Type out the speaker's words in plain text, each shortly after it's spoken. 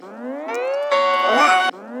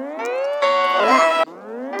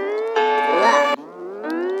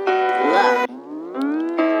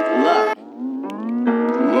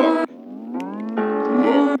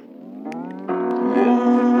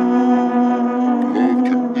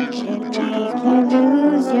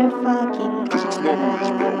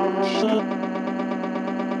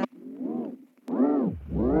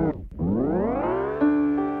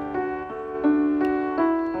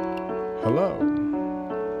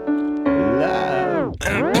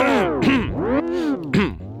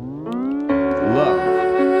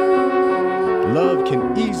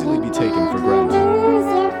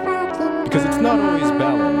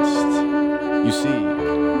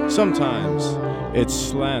sometimes it's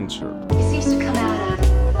slander. It seems to come out of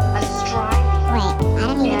a striving. Wait, I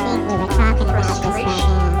don't even think we were talking about this right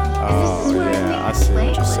now. Oh, yeah, I see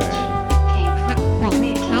what you're saying.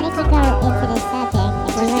 Wait, how did you go into this subject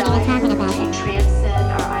if we weren't even talking about to it?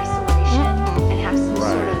 transcend our isolation and have some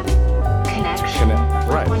sort of connection.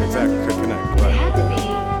 Right, with one exactly. another. Could connect. It Right. had to be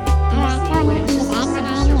easy when it was just a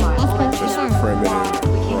simple survival. Just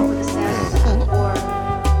primitive. We came up with a sound. Or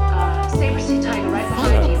saber-tooth tiger right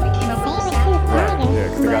behind you. We came up with a sound. Right. Yeah,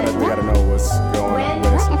 because they gotta know what's going on.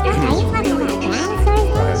 When it's, Are you talking about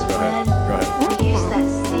dinosaurs go now? ahead. Go ahead. We use that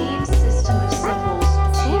same system of symbols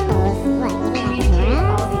to What, you mean like a communicate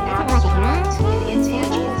drum? all the Talking about a drum? abstract and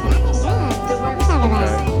intangible things that we're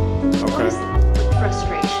experiencing. What Okay. is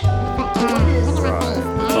frustration? What is Right.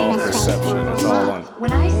 It's all perception. It's all one.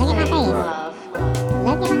 when I Look at say my face. love,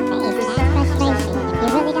 Look at my face. the That's sound comes out frustration. of my You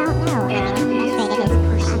really don't know and how it is frustrated the this other is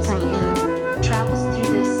person's right now. ear, travels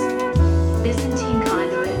through this Byzantine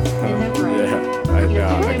conduit in their brain. Yeah, I You know,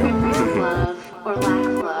 got through it. their memories of love or lack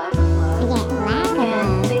of love. Yeah, lack of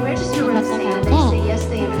And they register what I'm saying, and they say yes,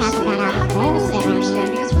 they understand. But how do they know they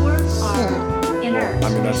understand? Because words are inert. I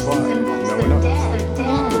mean, that's why. They're symbols. No They're one knows. dead. They're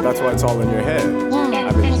dead. But that's why it's all in your head. Yeah,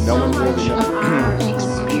 I mean, And no so one really much knows. of our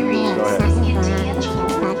experience Go ahead. is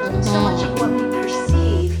intangible. So much of what we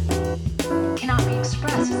perceive cannot be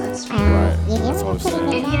expressed. That's true. Right. You're That's what I'm pretty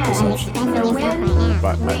saying. good And yet, at Perception. expressing know yourself when right now.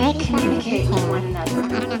 But we communicate with one another,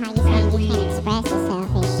 I don't know how you say you can't express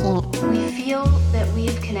yourself and shit. we feel that we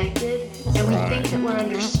have connected, and we Right. think that we're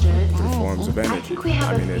understood. forms of I energy. think we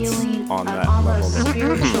have I mean, a it's feeling on of that almost level.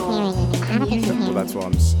 spiritual I don't think you communion. can. Well, that's what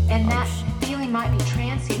And that feeling might be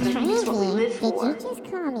transient, but it is what we live Did for. you just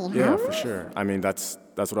call me Yeah, homeless? for sure. I mean,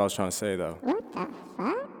 that's what I was trying to say, though. What the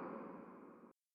fuck?